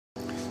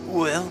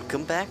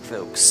Welcome back,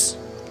 folks.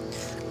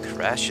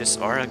 Crashes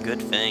are a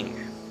good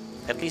thing.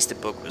 At least the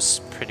book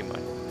was pretty much...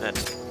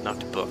 not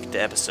the book,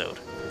 the episode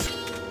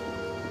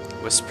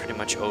was pretty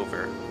much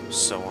over.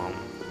 So,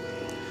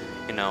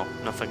 you know,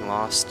 nothing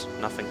lost,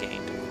 nothing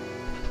gained.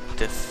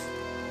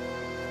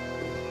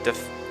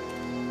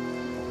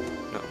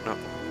 No.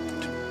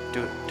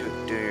 Do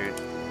your...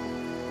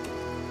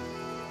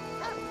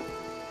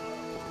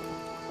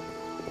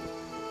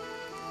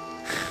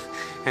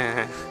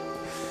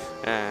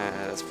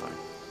 That's fine.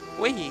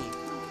 Wee!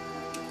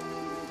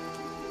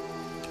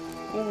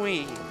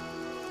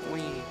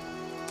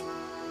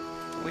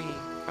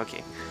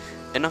 Okay,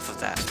 enough of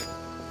that.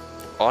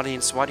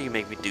 Audience, why do you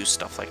make me do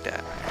stuff like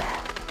that?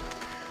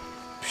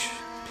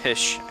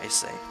 Pish, I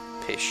say.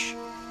 Pish.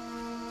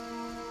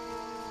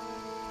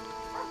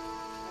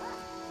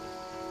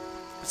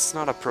 It's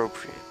not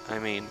appropriate. I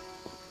mean,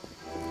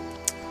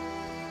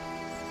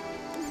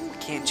 we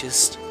can't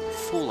just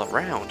fool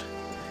around.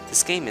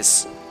 This game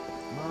is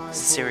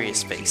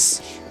serious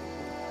face.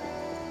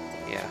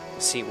 Yeah,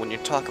 see, when you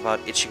talk about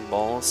itching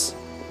balls,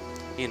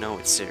 you know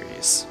it's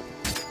serious.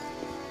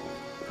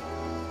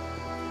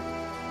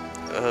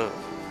 Oh,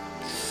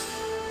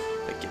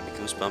 that gave me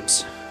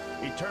goosebumps.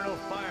 Eternal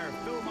fire,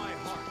 fill my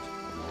heart.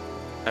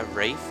 A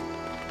wraith?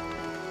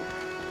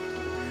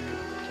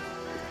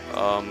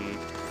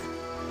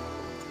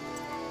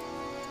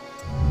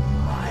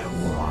 My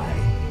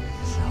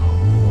wife's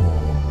home.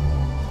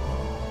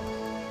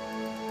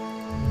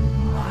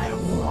 My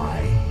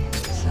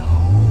wife's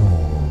home.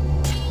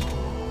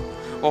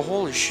 Oh,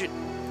 holy shit.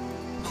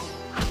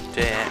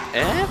 The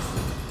F?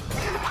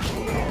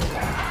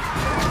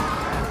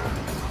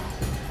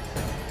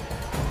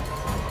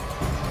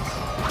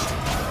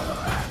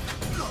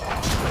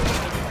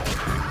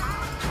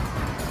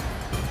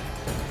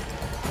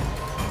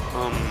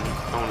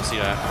 I wanna see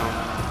that.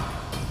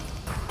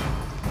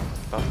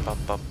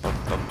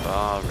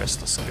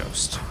 Restless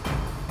Ghost.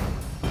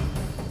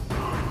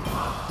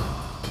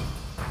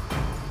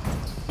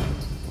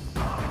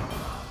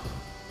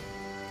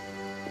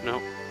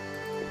 No.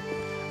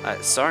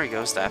 Sorry,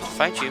 Ghost, I have to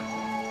fight you.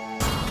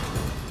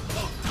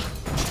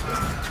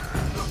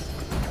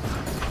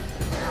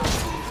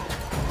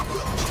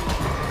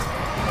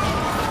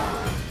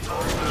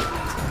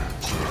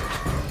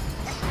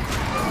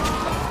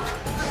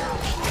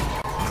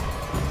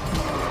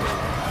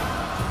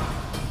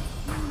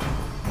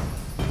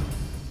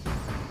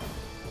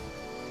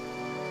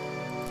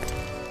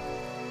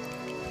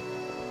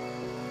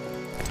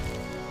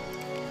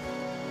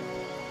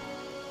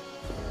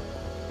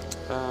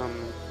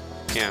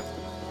 Yeah.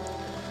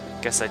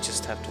 Guess I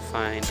just have to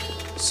find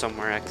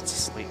somewhere I can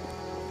sleep.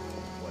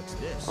 What's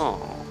this?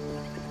 Oh.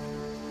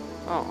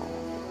 Oh.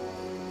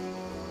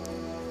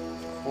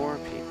 4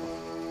 people.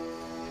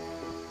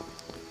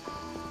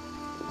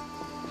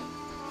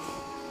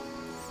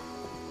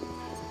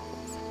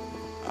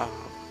 Oh.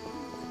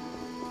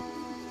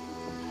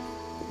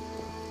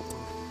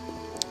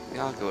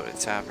 Yeah, I'll go to the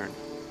tavern.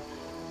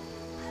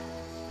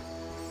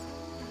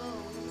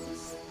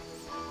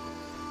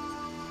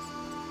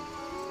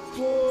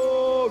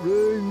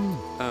 Boring.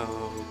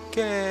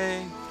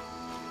 Okay.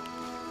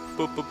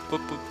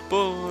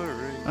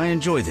 Boring. I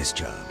enjoy this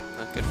job.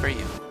 Good for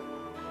you.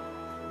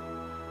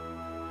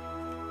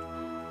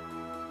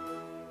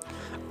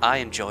 I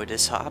enjoy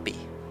this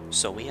hobby,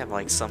 so we have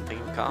like something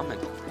in common.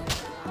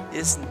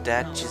 Isn't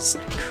that just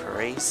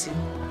crazy?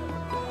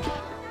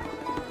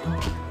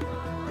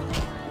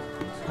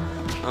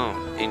 Oh,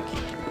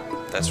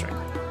 innkeeper. That's right.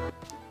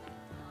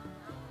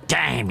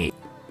 Damn it.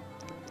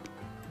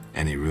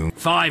 Any room?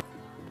 5.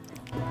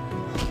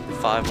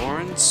 5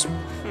 orens?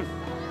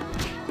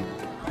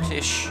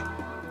 Pish.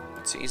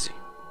 It's easy.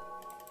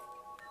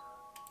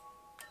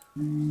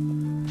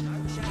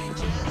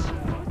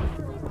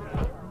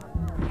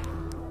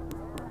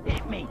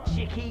 Hit me,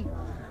 chickie.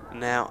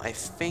 Now, I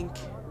think...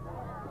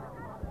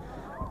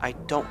 I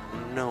don't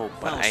know,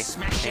 but I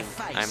think...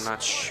 I'm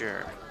not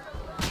sure.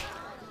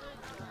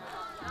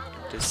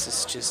 This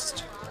is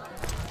just...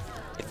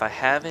 If I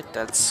have it,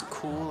 that's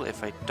cool.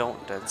 If I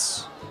don't,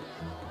 that's...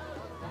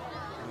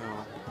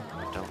 No,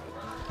 I don't.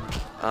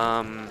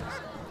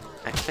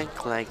 I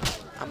think, like...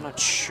 I'm not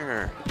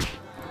sure.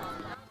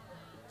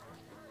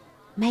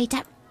 Made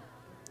up.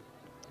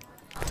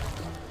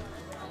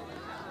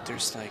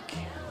 There's like...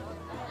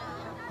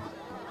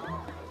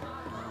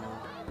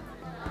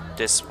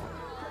 This one.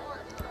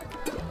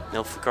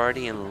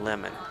 Nilfgaardi and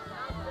Lemon.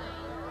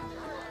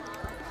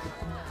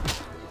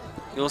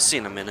 You'll see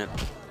in a minute.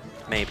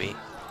 Maybe.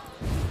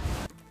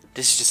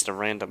 This is just a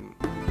random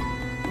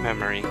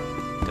memory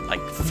that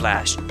like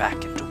flashed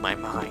back into my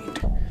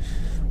mind.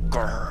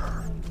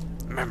 Grrr.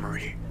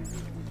 Memory.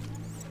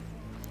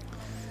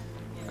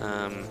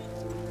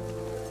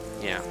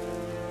 Yeah.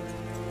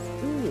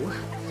 Ooh.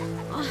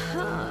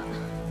 Uh-huh.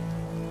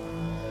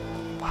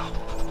 Wow.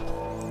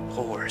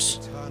 Whores.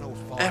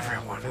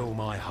 Everyone. Fill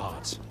my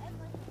heart.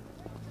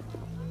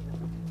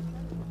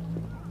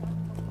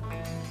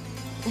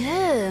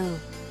 Oh,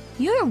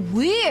 you're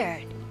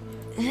weird.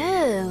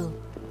 Oh,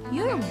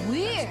 you're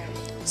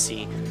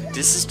See,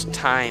 this is the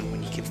time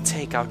when you can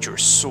take out your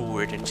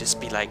sword and just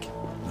be like,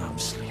 I'm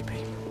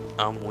sleepy.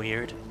 I'm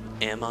weird,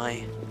 am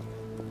I?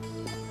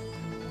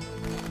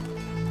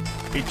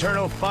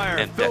 Eternal fire,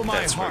 And fill my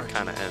that's where heart. it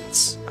kind of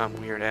ends. I'm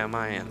weird, am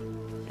I?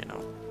 And, you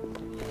know.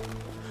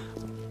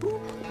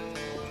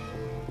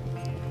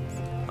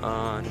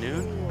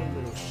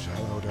 Noon?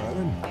 Shallow,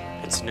 darling.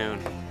 It's noon.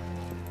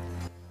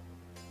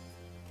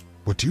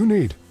 What do you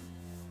need?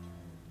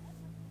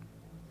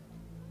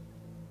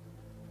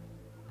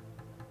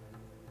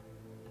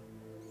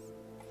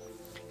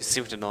 You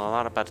seem to know a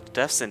lot about the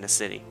deaths in the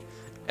city.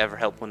 Ever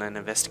help with an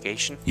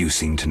investigation? You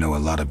seem to know a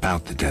lot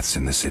about the deaths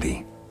in the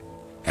city.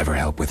 Ever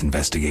help with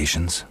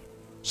investigations?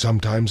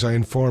 Sometimes I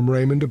inform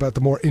Raymond about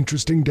the more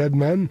interesting dead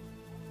men.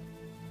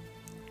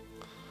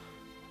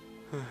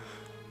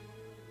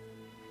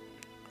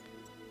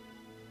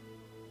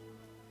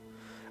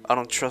 I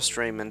don't trust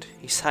Raymond.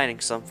 He's hiding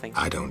something.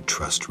 I don't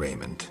trust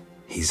Raymond.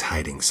 He's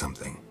hiding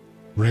something.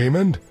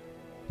 Raymond?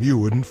 You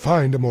wouldn't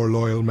find a more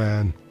loyal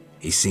man.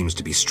 He seems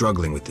to be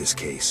struggling with this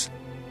case.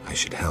 I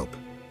should help.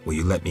 Will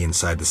you let me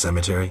inside the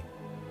cemetery?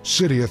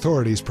 City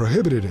authorities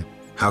prohibited it.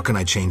 How can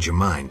I change your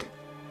mind?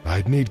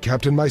 I'd need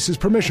Captain Mice's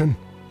permission.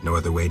 No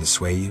other way to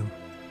sway you?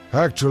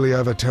 Actually, I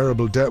have a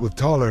terrible debt with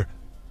Toller.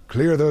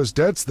 Clear those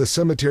debts, the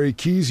cemetery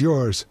key's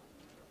yours.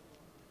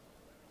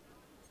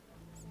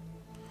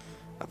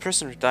 A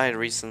prisoner died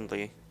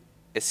recently.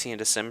 Is he in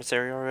the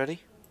cemetery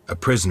already? A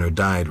prisoner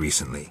died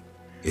recently.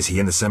 Is he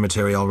in the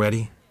cemetery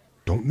already?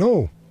 Don't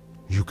know.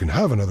 You can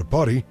have another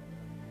body.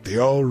 They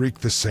all reek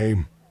the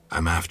same.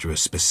 I'm after a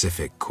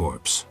specific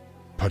corpse.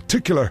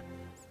 Particular.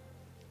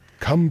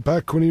 Come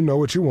back when you know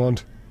what you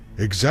want.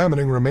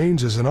 Examining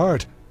remains is an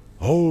art.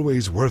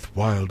 Always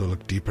worthwhile to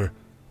look deeper.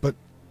 But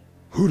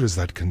who does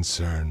that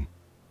concern?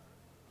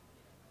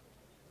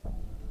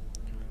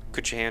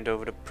 Could you hand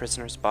over the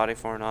prisoner's body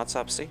for an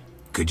autopsy?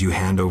 Could you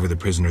hand over the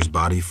prisoner's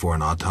body for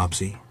an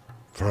autopsy?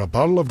 For a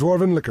bottle of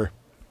dwarven liquor.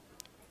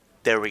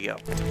 There we go.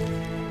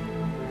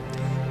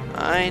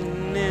 I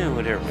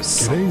knew there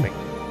was Get in.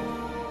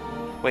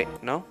 something. Wait,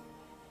 no?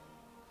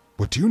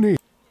 What do you need?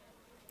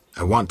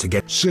 I want to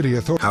get... City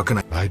authority. How can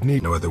I... I'd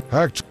need No other...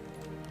 Act.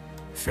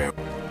 Fair.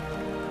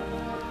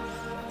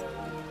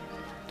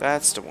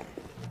 That's the one.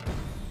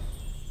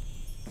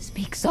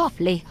 Speak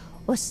softly,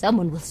 or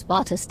someone will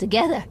spot us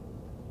together.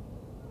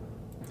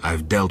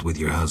 I've dealt with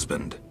your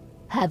husband.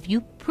 Have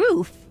you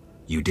proof?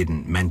 You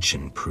didn't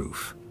mention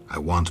proof. I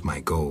want my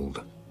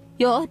gold.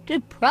 You're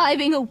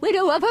depriving a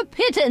widow of her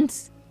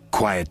pittance.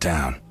 Quiet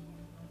down.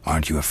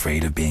 Aren't you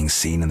afraid of being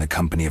seen in the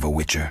company of a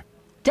witcher?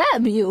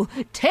 Damn you!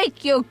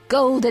 Take your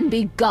gold and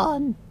be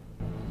gone.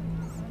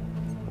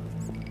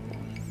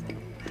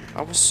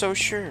 I was so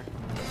sure.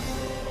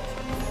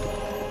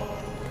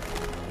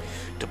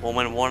 The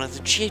woman wanted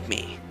to cheat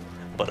me,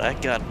 but I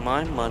got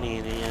my money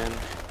in the end.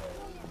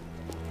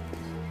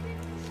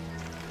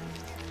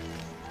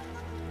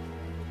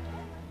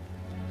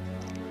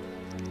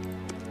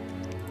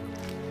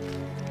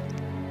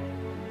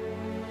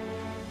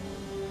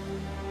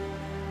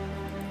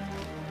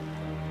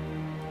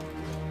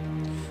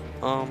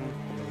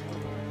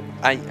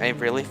 I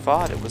really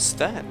thought it was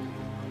that.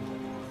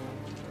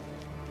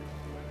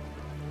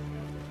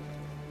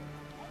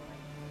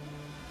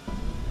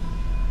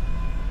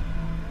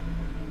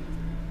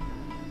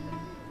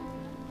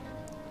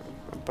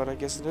 But I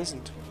guess it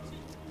isn't.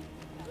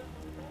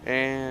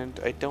 And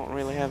I don't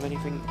really have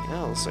anything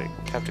else. I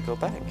have to go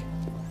back.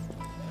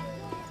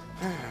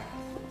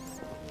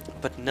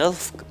 But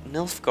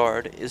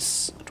Nilfgaard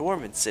is a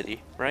dwarven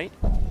city, right?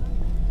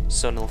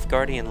 So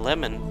Nilfgaardian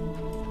lemon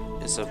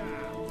is a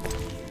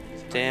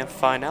damn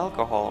fine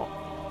alcohol.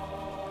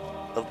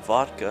 A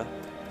vodka.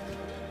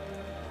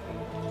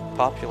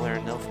 Popular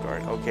in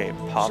Nilfgaard. Okay,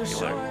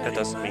 popular. That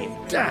doesn't mean.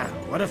 Damn,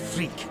 what a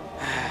freak.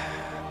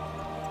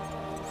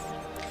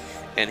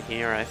 And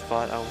here I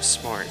thought I was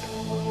smart.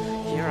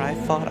 Here I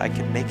thought I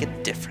could make a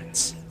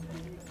difference.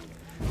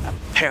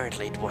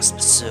 Apparently it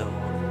wasn't so.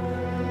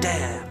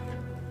 Damn.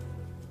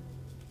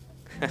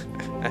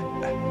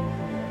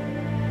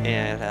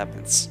 Yeah, it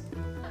happens.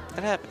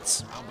 It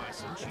happens.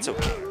 It's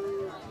okay.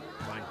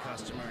 Find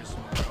customers.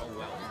 Oh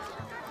well.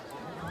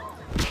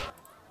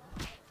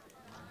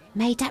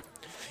 Made up.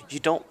 You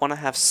don't want to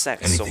have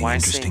sex, Anything so why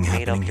say interesting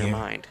made up happening your here?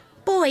 mind?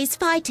 Boys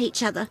fight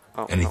each other.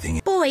 Oh,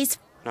 Anything... Boys.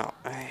 No.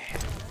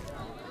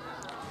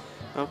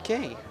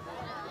 Okay.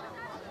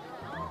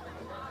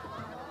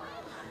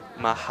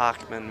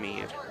 Mahakman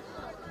Mir.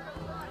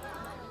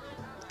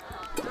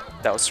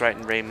 That was right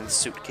in Raymond's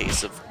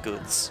suitcase of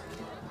goods.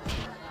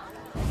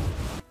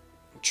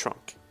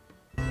 Trunk.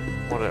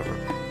 Whatever.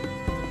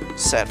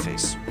 Sad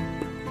face.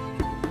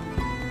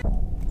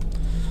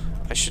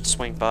 I should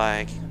swing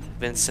by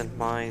Vincent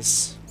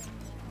Mize.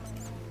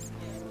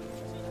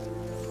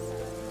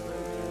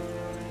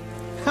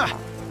 Ha!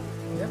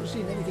 Never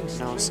seen anything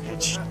Nose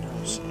itch,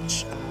 nose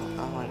itch.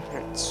 Oh, it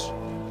hurts.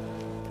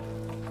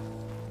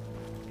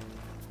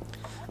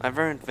 I've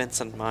earned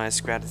Vincent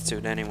Mize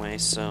gratitude anyway,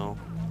 so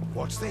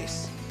What's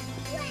this?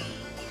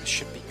 it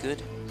should be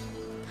good.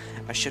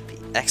 I should be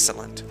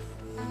excellent.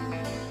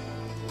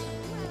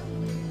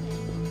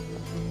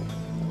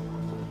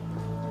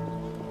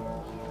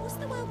 What's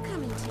the world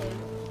coming to?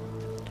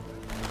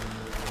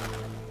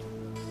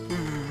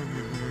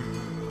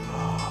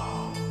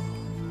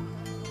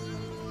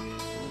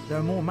 There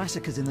are more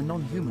massacres in the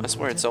non-human. I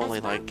swear it's only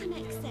That's what like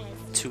Connect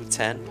says.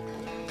 2:10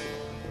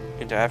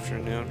 in the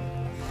afternoon.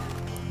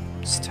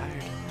 I'm just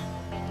tired.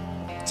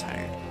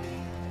 Tired.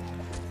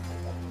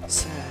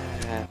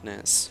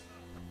 Sadness.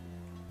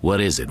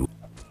 What is it?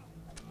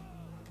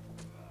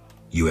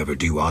 You ever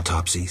do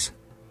autopsies?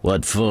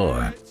 What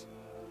for?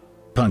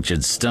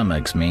 Punctured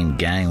stomachs mean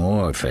gang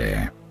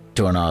warfare.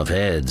 Torn off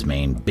heads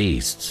mean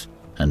beasts.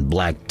 And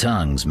black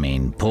tongues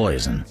mean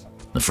poison.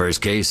 The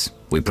first case,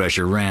 we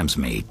pressure ram's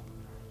meat.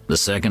 The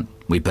second,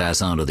 we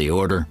pass on to the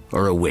Order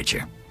or a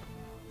Witcher.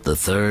 The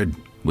third,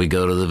 we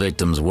go to the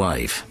victim's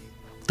wife.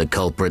 The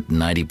culprit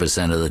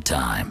 90% of the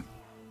time.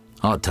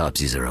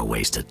 Autopsies are a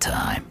waste of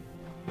time.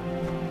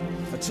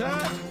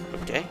 Attack!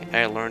 Okay,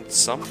 I learned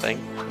something.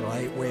 I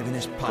hate waving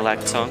this pipe.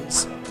 Black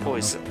tongues,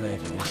 poison.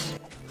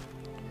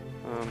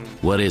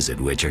 What is it,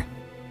 Witcher?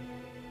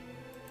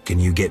 Can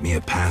you get me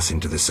a pass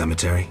into the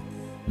cemetery?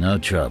 No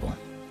trouble.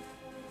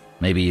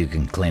 Maybe you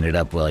can clean it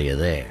up while you're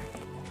there.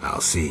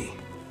 I'll see.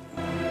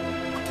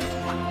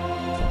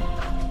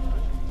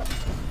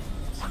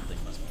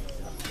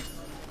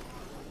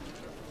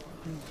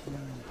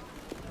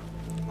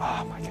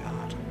 Oh my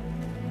god.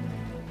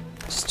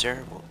 It's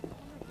terrible.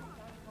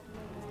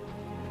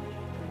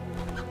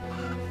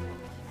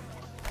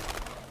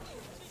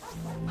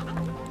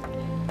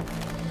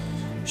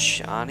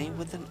 Shani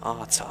with an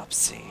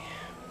autopsy.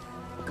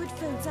 Good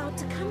food's hard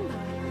to come by.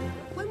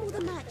 When will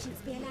the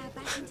merchants be allowed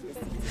back into the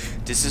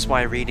city? This is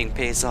why reading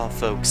pays off,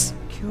 folks.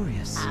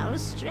 Curious. How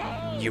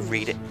strange. You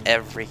read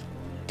every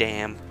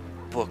damn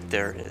book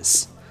there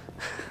is.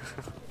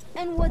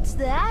 And what's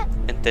that?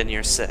 And then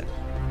you're set.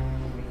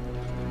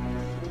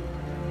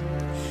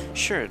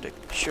 Sure,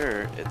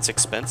 it's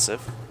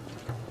expensive.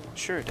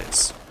 Sure it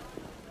is.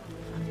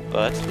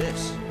 But,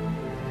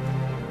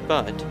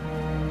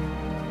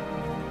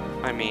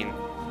 I mean,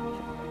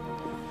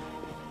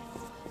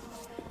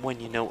 when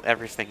you know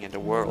everything in the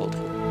world,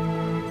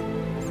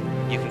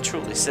 you can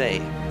truly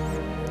say,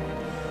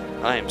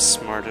 I am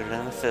smarter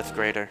than a 5th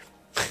grader.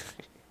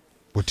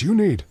 What do you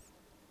need?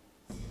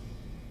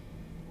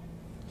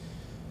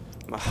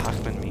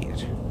 Mahakman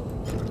mead.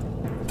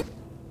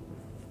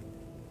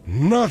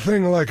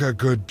 Nothing like a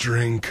good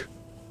drink.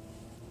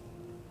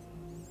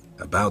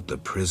 About the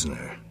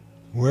prisoner.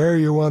 Where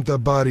you want the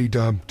body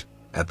dumped?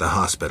 At the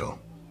hospital.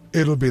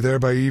 It'll be there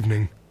by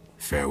evening.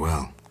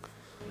 Farewell.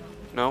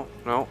 No.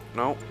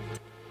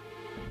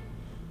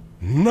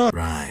 Not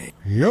Right.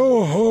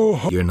 yo ho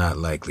ho. You're not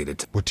likely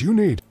to... What do you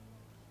need?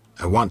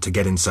 I want to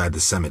get inside the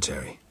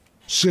cemetery.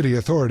 City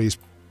authorities.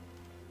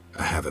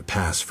 I have a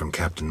pass from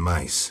Captain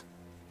Mice.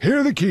 Here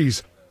are the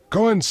keys.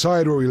 Go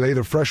inside where we lay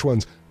the fresh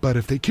ones. But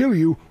if they kill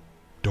you,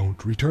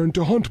 don't return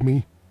to hunt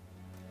me.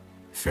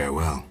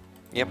 Farewell.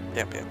 Yep.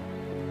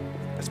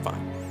 That's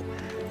fine.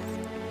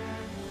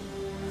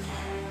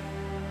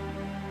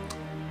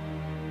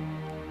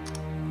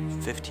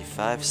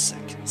 "55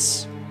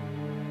 seconds.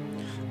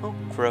 Oh,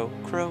 crow.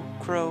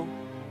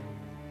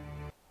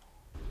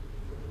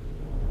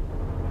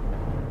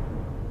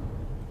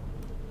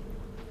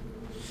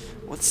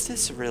 What's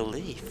this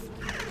relief?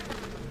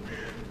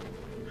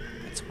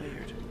 That's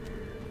weird.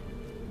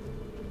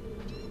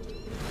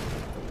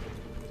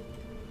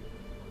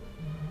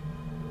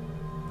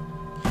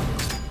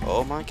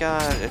 Oh my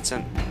god, it's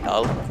an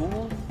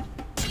alcohol?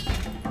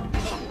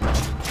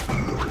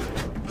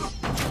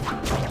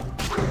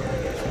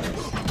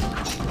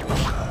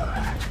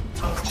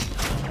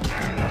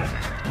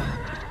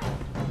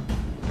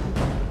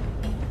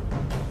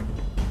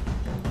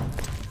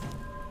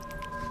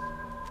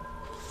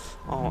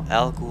 Oh,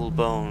 Alghoul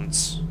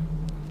bones.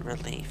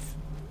 Relief.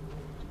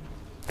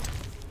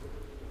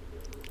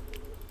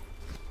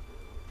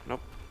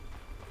 Nope.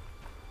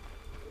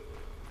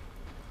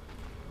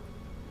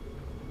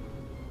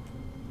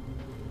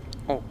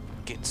 Oh,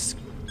 gets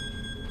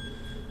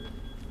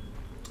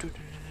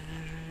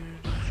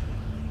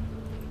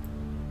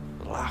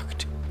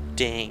locked.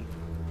 Dang.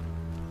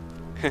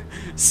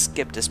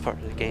 Skip this part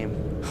of the game.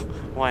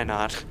 Why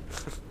not?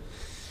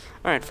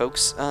 Alright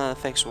folks,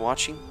 thanks for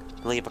watching.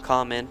 Leave a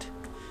comment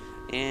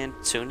and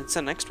tune into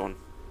the next one.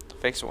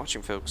 Thanks for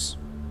watching folks.